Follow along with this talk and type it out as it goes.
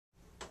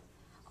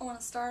I want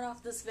to start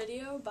off this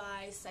video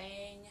by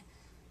saying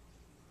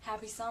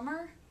happy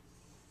summer.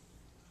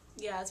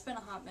 Yeah, it's been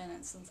a hot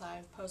minute since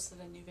I've posted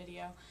a new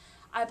video.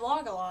 I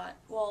blog a lot.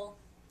 Well,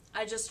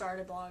 I just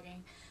started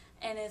blogging,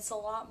 and it's a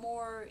lot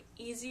more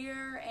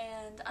easier,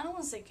 and I don't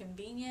want to say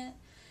convenient.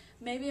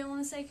 Maybe I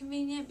want to say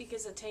convenient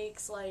because it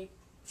takes like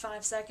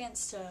 5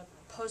 seconds to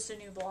post a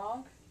new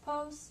blog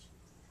post,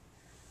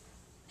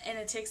 and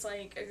it takes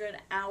like a good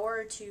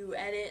hour to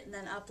edit and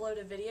then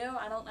upload a video.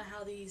 I don't know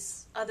how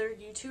these other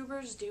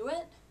YouTubers do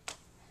it,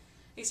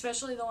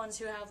 especially the ones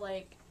who have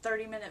like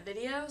 30-minute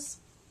videos.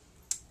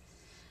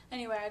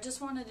 Anyway, I just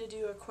wanted to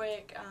do a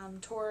quick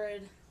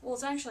Torrid, well,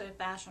 it's actually a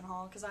fashion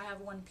haul because I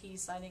have one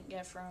piece I didn't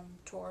get from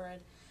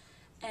Torrid,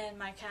 and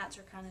my cats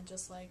are kind of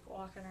just like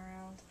walking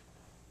around.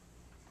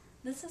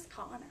 This is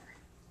Connor.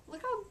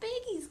 Look how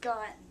big he's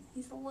gotten.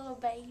 He's a little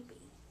baby.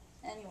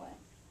 Anyway,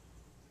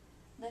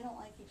 they don't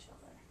like each other.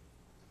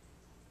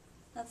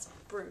 That's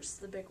Bruce,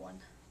 the big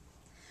one.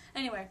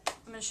 Anyway, I'm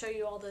going to show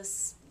you all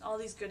these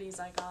goodies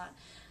I got.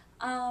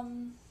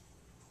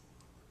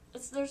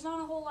 There's not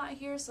a whole lot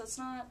here, so it's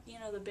not,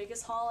 the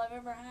biggest haul I've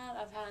ever had.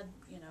 I've had,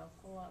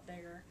 a lot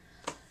bigger.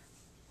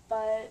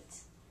 But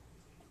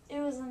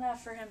it was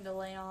enough for him to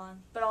lay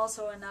on, but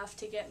also enough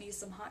to get me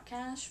some hot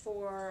cash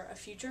for a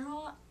future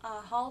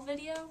haul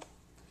video.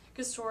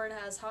 Because Torrid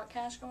has hot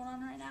cash going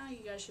on right now.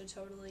 You guys should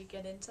totally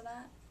get into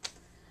that.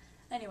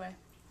 Anyway,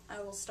 I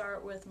will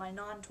start with my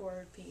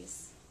non-Torrid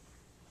piece.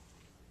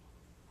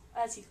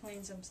 As he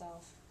cleans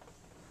himself.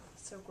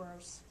 So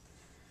gross.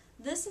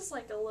 This is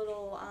like a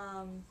little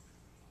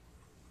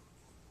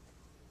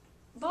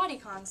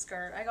bodycon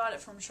skirt. I got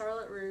it from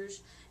Charlotte Rouge.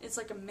 It's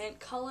like a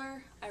mint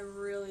color. I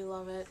really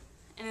love it.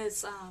 And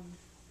it's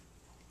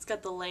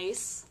got the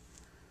lace.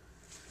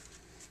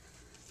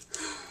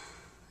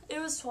 It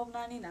was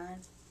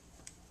 $12.99.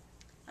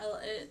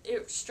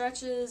 It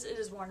stretches. It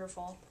is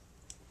wonderful.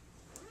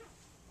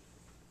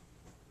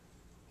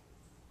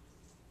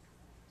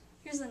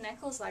 Here's the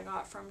necklace I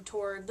got from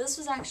Torrid. This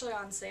was actually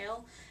on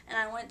sale, and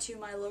I went to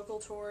my local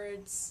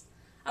Torrid,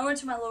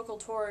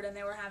 and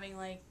they were having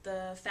like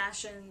the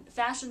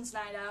fashions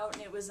night out,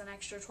 and it was an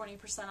extra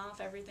 20% off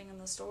everything in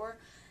the store,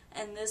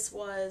 and this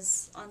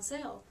was on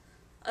sale.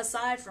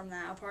 Aside from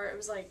that, it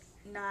was like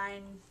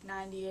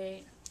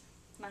 $9.98.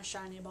 My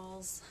shiny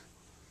balls.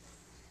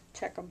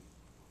 Check them.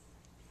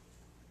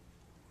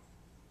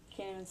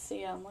 Can't even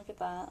see them. Look at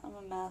that. I'm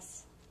a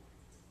mess.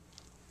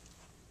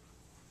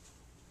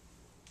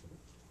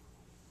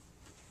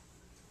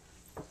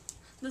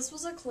 This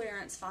was a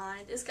clearance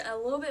find. It's got a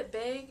little bit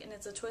big, and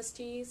it's a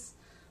twisties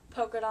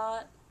polka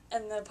dot,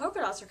 and the polka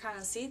dots are kind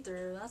of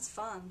see-through. That's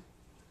fun.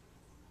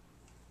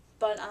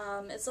 But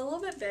it's a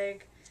little bit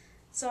big,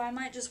 so I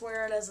might just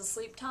wear it as a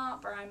sleep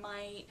top, or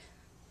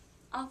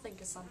I'll think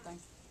of something.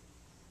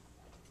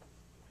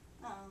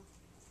 Uh-oh,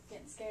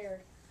 getting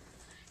scared.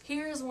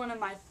 Here's one of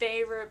my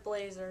favorite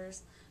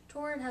blazers.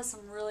 Torrid has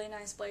some really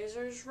nice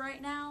blazers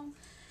right now,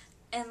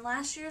 and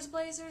last year's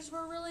blazers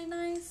were really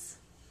nice,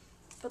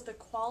 but the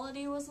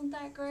quality wasn't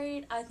that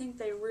great. I think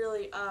they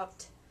really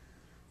upped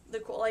the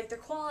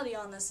quality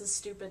on this is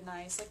stupid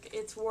nice. Like,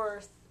 it's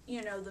worth, the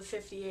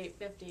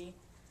 $58.50.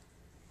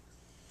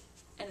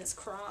 And it's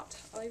cropped.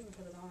 I'll even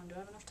put it on. Do I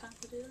have enough time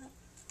to do that?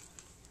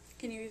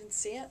 Can you even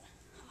see it?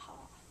 Haha.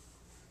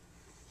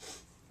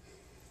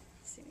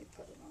 See me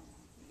put it on.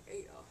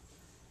 Yeah.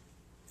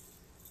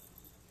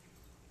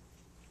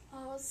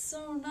 Oh, it's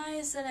so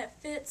nice, and it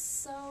fits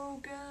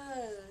so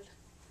good.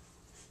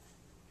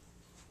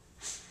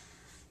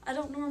 I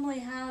don't normally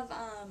have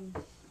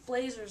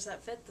blazers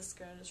that fit this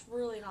good. It's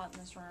really hot in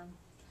this room.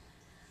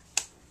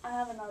 I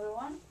have another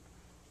one.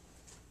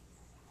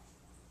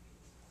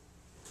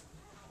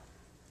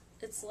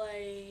 It's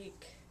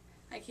like,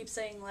 I keep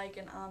saying like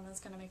and that's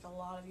going to make a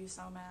lot of you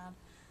so mad.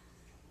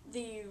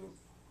 The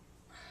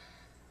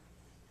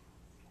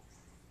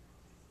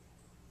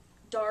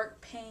dark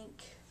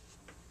pink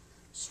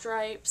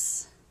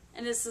stripes,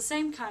 and it's the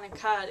same kind of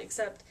cut,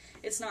 except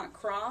it's not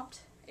cropped.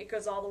 It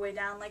goes all the way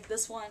down. Like,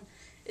 this one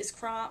is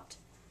cropped.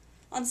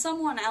 On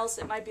someone else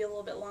it might be a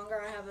little bit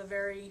longer. I have a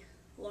very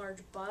large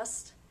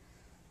bust,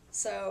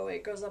 so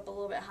it goes up a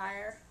little bit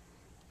higher.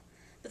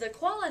 But the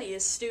quality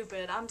is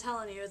stupid. I'm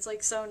telling you, it's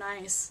like so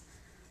nice.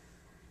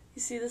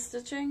 You see the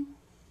stitching?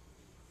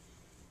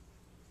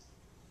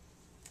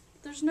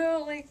 There's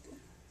no,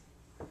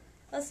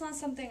 that's not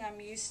something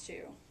I'm used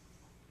to.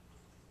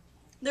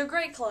 They're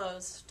great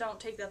clothes, don't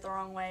take that the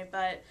wrong way,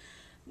 but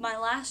my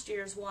last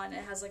year's one,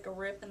 it has like a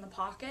rip in the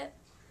pocket,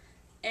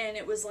 and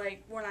it was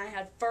like when I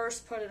had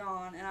first put it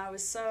on, and I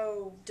was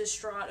so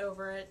distraught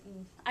over it,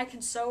 and I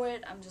can sew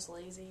it, I'm just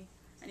lazy.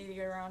 I need to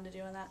get around to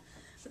doing that.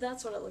 But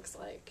that's what it looks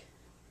like.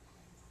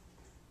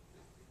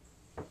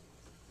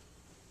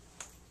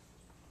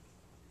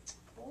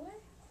 Boy?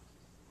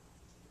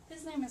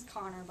 His name is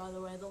Connor, by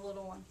the way, the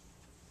little one.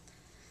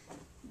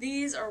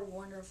 These are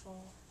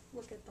wonderful.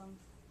 Look at them.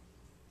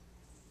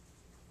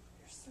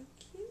 They're so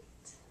cute.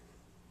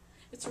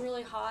 It's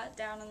really hot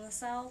down in the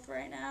south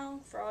right now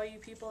for all you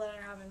people that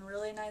are having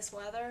really nice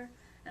weather,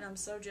 and I'm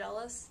so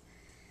jealous.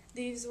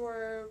 These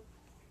were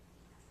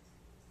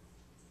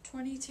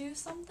 22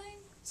 something.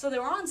 So they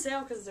were on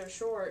sale because they're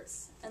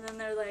shorts. And then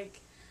they're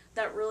like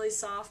that really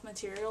soft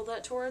material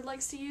that Torrid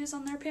likes to use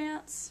on their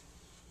pants.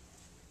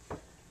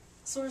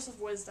 Source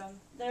of wisdom.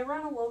 They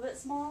run a little bit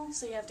small,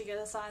 so you have to get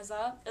a size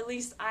up. At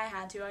least I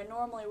had to. I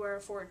normally wear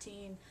a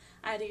 14.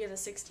 I had to get a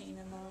 16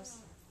 in those.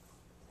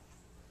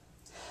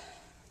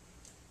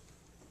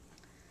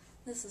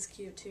 This is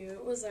cute too.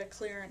 It was a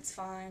clearance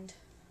find.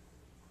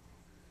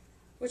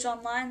 Which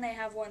online they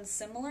have one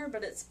similar,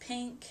 but it's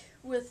pink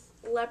with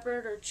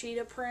leopard or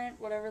cheetah print,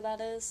 whatever that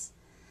is.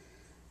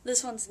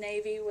 This one's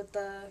navy with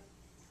the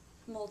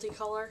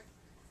multicolor.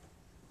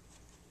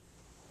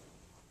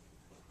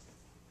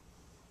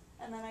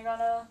 And then I got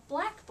a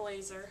black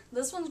blazer.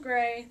 This one's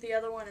gray, the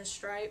other one is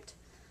striped.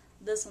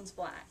 This one's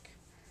black.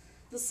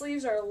 The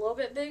sleeves are a little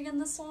bit big in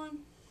this one,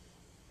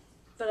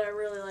 but I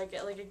really like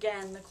it. Like,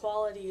 again, the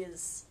quality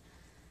is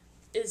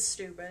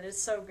stupid.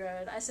 It's so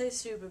good. I say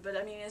stupid, but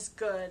I mean it's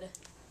good.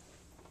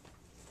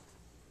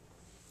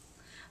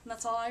 And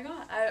that's all I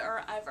got.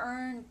 I've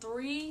earned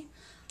 3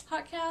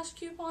 Hot Cash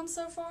coupons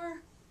so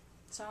far.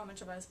 So how much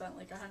have I spent?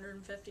 Like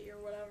 150 or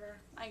whatever,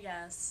 I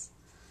guess.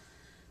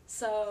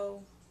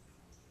 So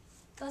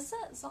that's it.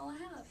 That's all I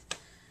have.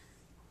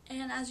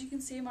 And as you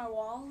can see, my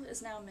wall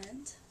is now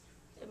mint.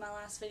 In my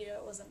last video,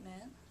 it wasn't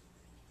mint.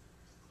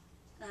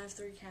 And I have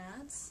 3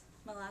 cats.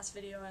 My last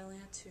video, I only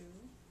had 2.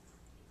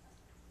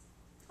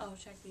 Oh,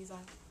 check these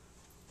out.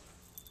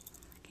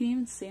 Can you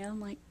even see them?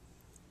 Like,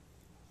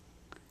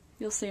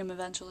 you'll see them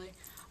eventually.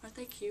 Aren't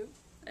they cute?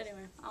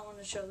 Anyway, I want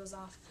to show those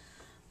off.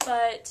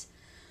 But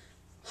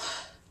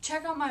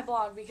check out my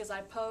blog because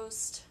I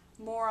post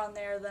more on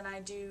there than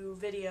I do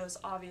videos,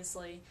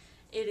 obviously.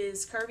 It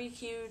is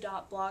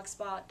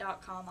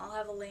curvyq.blogspot.com. I'll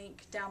have a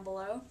link down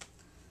below.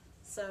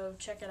 So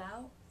check it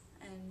out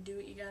and do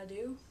what you gotta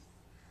do.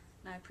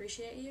 And I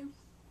appreciate you.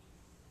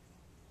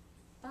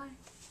 Bye.